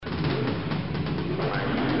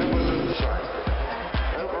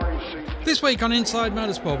This week on Inside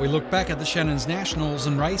Motorsport, we look back at the Shannon's Nationals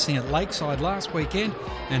and racing at Lakeside last weekend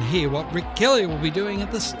and hear what Rick Kelly will be doing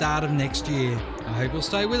at the start of next year. I hope you'll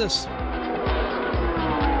stay with us.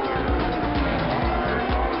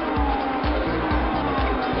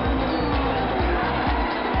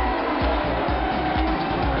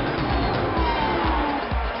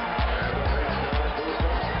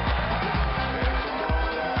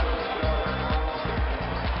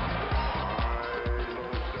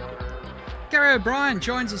 Gary O'Brien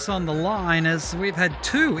joins us on the line as we've had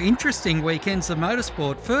two interesting weekends of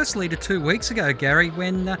motorsport. Firstly, to 2 weeks ago, Gary,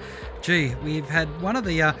 when, we've had one of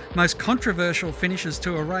the most controversial finishes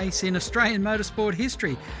to a race in Australian motorsport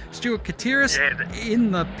history. Stuart Gutierrez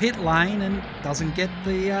in the pit lane and doesn't get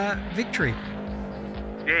the victory.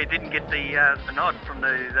 Yeah, didn't get the nod from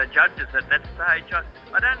the judges at that stage.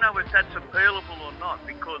 I don't know if that's appealable or not,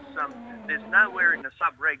 because there's nowhere in the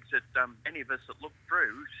sub-regs that any of us that look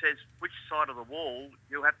through says which side of the wall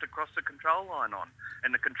you'll have to cross the control line on.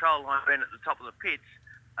 And the control line being at the top of the pits,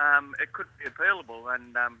 it could be appealable,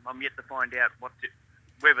 and I'm yet to find out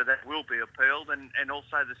whether that will be appealed, and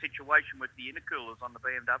also the situation with the intercoolers on the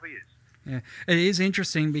BMWs. Yeah, it is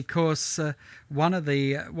interesting because one of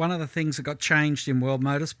the things that got changed in World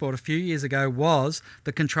Motorsport a few years ago was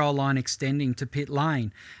the control line extending to pit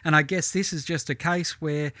lane. And I guess this is just a case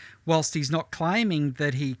where, whilst he's not claiming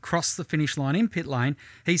that he crossed the finish line in pit lane,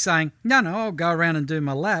 he's saying, no, I'll go around and do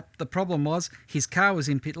my lap. The problem was his car was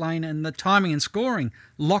in pit lane and the timing and scoring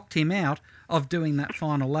locked him out of doing that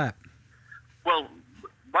final lap. Well,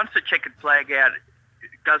 once the checkered flag out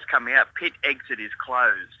does come out, pit exit is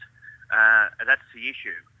closed. That's the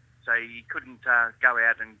issue. So he couldn't go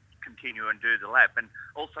out and continue and do the lap. And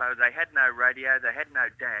also they had no radio, they had no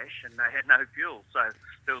dash, and they had no fuel. So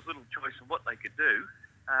there was little choice of what they could do.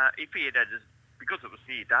 If he had, because it was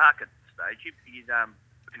near dark at the stage, if he'd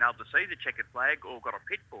been able to see the checkered flag or got a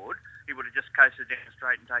pit board, he would have just coasted down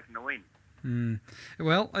straight and taken the win.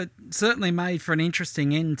 Well, it certainly made for an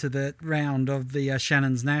interesting end to the round of the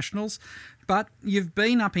Shannon's Nationals. But you've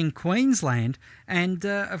been up in Queensland, and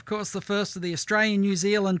of course the first of the Australian-New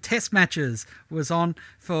Zealand test matches was on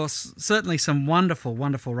for certainly some wonderful,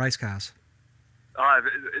 wonderful race cars.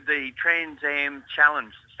 The Trans Am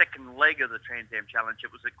Challenge, the second leg of the Trans Am Challenge,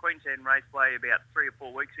 it was at Queensland Raceway about 3 or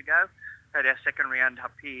 4 weeks ago. Had our second round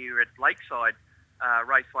up here at Lakeside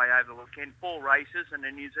Raceway over the weekend. 4 races, and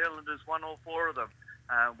the New Zealanders won all 4 of them,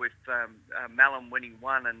 with Mallon winning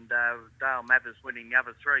 1 and Dale Mathers winning the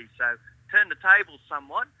other 3. So turned the tables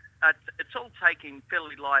somewhat. It's all taking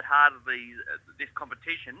fairly light-heartedly, this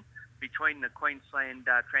competition between the Queensland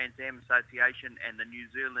Trans Am Association and the New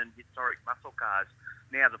Zealand Historic Muscle Cars.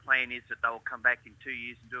 Now the plan is that they'll come back in 2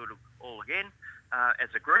 years and do it all again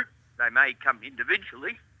as a group. They may come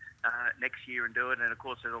individually next year and do it, and of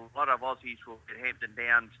course there's a lot of Aussies will get Hampton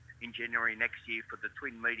Downs in January next year for the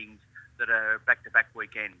twin meetings that are back-to-back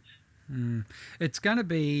weekends. It's going to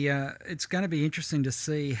be interesting to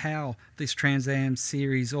see how this Trans Am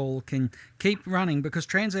series all can keep running, because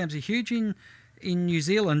Trans Ams are huge in New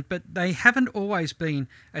Zealand, but they haven't always been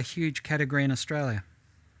a huge category in Australia.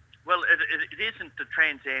 Well, it isn't the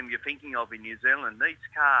Trans Am you're thinking of in New Zealand. These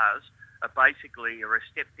cars are basically a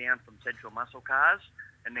step down from Central Muscle Cars,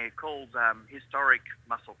 and they're called Historic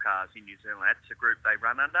Muscle Cars in New Zealand. That's the group they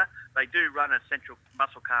run under. They do run at Central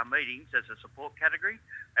Muscle Car meetings as a support category,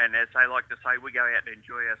 and as they like to say, we go out and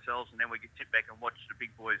enjoy ourselves, and then we can sit back and watch the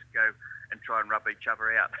big boys go and try and rub each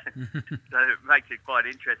other out. So it makes it quite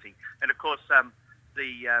interesting. And of course,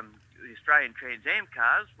 the Australian Trans Am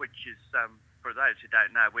cars, which is, for those who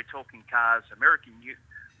don't know, we're talking cars, American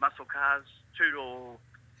muscle cars, two-door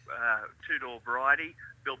variety,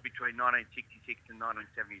 built between 1966 and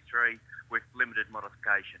 1973 with limited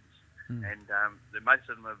modifications. And most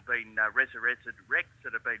of them have been resurrected wrecks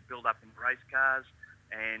that have been built up in race cars,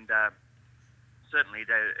 and certainly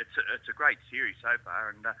it's a great series so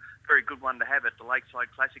far, and a very good one to have at the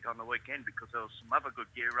Lakeside Classic on the weekend, because there was some other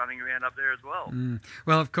good gear running around up there as well.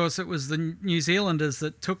 Well, of course, it was the New Zealanders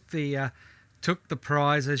that took the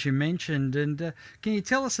prize, as you mentioned. And can you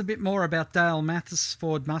tell us a bit more about Dale Mathers'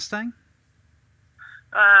 Ford Mustang?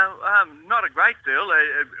 Not a great deal.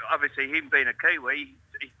 Obviously, him being a Kiwi,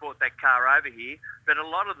 he brought that car over here. But a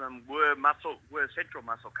lot of them were Central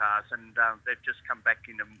Muscle Cars, and they've just come back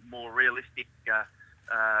in a more realistic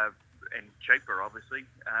and cheaper, obviously,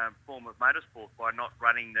 form of motorsport by not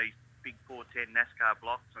running these big 410 NASCAR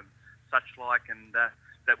blocks and such like, and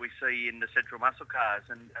that we see in the Central Muscle Cars.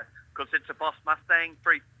 And because it's a Boss Mustang,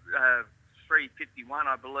 351,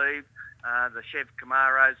 I believe. The Chev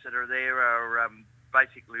Camaros that are there are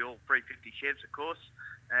basically all 350 Chevs, of course.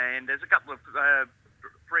 And there's a couple of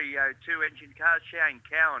Frio 2 engine cars. Shane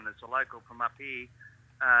Cowan is a local from up here.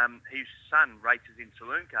 His son races in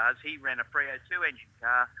saloon cars. He ran a Frio 2 engine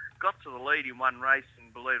car, got to the lead in one race, and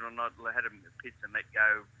believe it or not, had him in the pits and let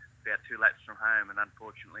go about 2 laps from home, and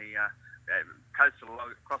unfortunately coasted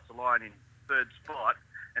across the line in third spot,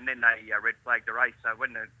 and then they red flagged the race. So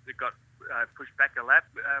when it got pushed back a lap,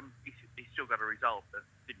 he still got a result that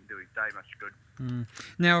didn't do his day much good.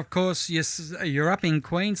 Now, of course, you're up in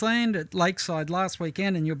Queensland at Lakeside last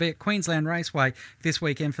weekend, and you'll be at Queensland Raceway this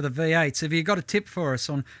weekend for the V8s. Have you got a tip for us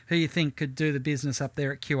on who you think could do the business up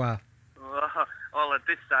there at QR? Well, at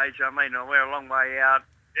this stage, I mean, we're a long way out.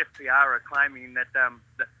 FPR are claiming that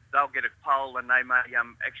they'll get a pole and they may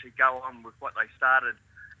actually go on with what they started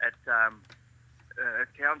at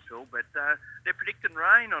Council, but they're predicting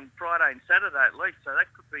rain on Friday and Saturday at least, so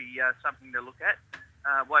that could be something to look at.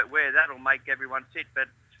 Where that'll make everyone sit, but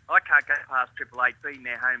I can't go past Triple Eight being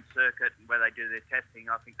their home circuit where they do their testing.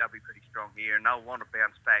 I think they'll be pretty strong here, and they'll want to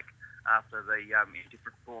bounce back after the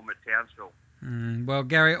different form at Townsville. Well,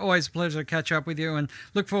 Gary, always a pleasure to catch up with you, and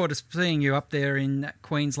look forward to seeing you up there in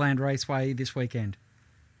Queensland Raceway this weekend.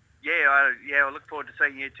 I look forward to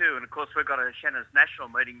seeing you too. And of course, we've got a Shannon's National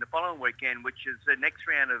meeting the following weekend, which is the next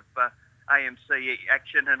round of AMC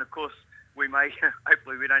action, and of course, we may,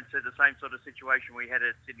 hopefully we don't see the same sort of situation we had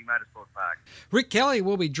at Sydney Motorsport Park. Rick Kelly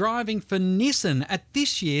will be driving for Nissan at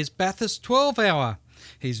this year's Bathurst 12 Hour.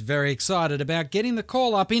 He's very excited about getting the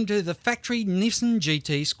call up into the factory Nissan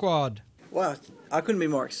GT squad. Well, I couldn't be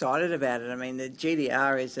more excited about it. I mean, the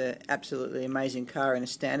GTR is an absolutely amazing car in a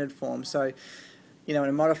standard form, so in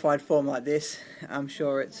a modified form like this, I'm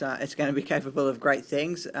sure it's going to be capable of great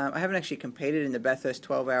things. I haven't actually competed in the Bathurst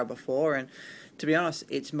 12 Hour before, and to be honest,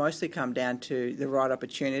 it's mostly come down to the right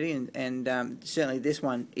opportunity, and certainly this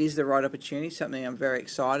one is the right opportunity, something I'm very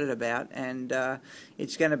excited about, and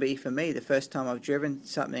it's going to be, for me, the first time I've driven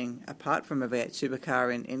something apart from a V8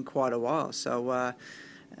 supercar in quite a while. So,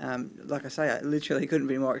 like I say, I literally couldn't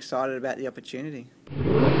be more excited about the opportunity.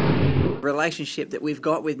 Relationship that we've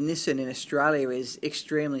got with Nissan in Australia is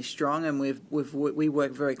extremely strong, and we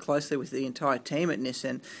work very closely with the entire team at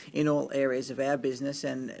Nissan in all areas of our business,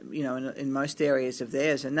 and in most areas of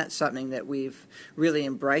theirs, and that's something that we've really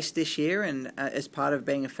embraced this year, and as part of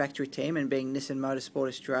being a factory team and being Nissan Motorsport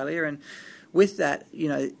Australia. And with that,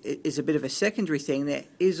 it is a bit of a secondary thing. There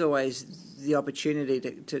is always the opportunity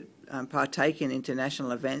to partake in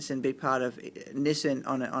international events and be part of Nissan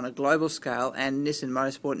on a global scale, and Nissan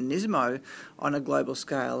Motorsport and Nismo on a global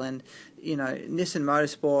scale. And Nissan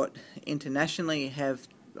Motorsport internationally have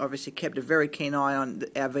obviously kept a very keen eye on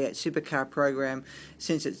our V8 supercar program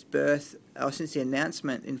since its birth, or since the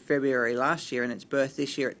announcement in February last year and its birth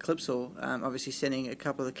this year at Clipsal, obviously sending a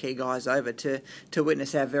couple of the key guys over to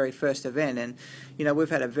witness our very first event. And we've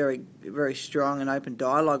had a very, very strong and open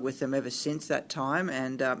dialogue with them ever since that time,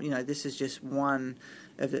 and this is just one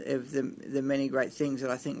of the many great things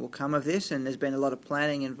that I think will come of this. And there's been a lot of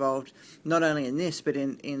planning involved, not only in this, but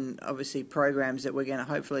in obviously programs that we're going to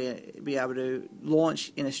hopefully be able to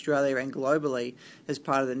launch in Australia and globally as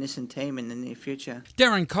part of the Nissan team in the near future.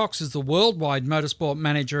 Darren Cox is the worldwide motorsport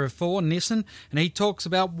manager for Nissan, and he talks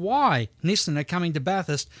about why Nissan are coming to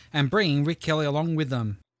Bathurst and bringing Rick Kelly along with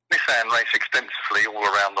them. Nissan race extensively all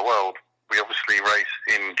around the world. We obviously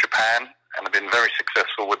race in Japan and have been very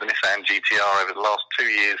successful with the Nissan GTR over the last 2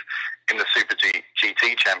 years in the Super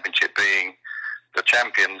GT Championship, being the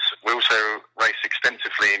champions. We also race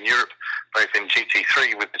extensively in Europe, both in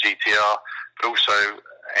GT3 with the GTR, but also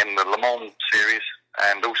in the Le Mans Series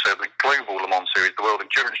and also the Global Le Mans Series, the World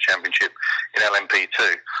Endurance Championship in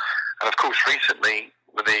LMP2. And of course, recently,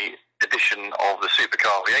 with the addition of the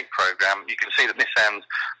Supercar V8 program, you can see that Nissan's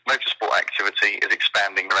motorsport activity is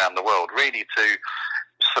expanding around the world, really to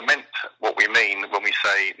cement what we mean when we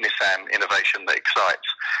say Nissan innovation that excites.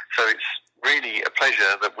 So it's really a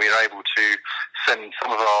pleasure that we're able to send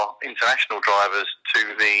some of our international drivers to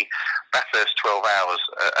the Bathurst 12 Hours,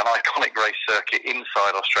 an iconic race circuit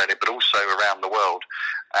inside Australia but also around the world.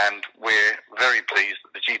 And we're very pleased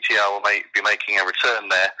that the GTR will be making a return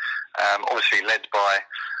there, obviously led by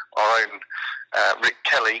our own Rick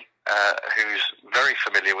Kelly, who's very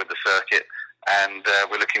familiar with the circuit, and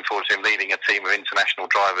we're looking forward to him leading a team of international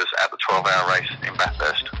drivers at the 12-hour race in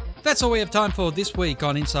Bathurst. That's all we have time for this week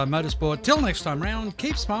on Inside Motorsport. Till next time round,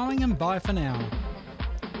 keep smiling and bye for now.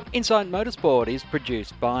 Inside Motorsport is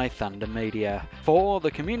produced by Thunder Media for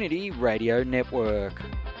the Community Radio Network.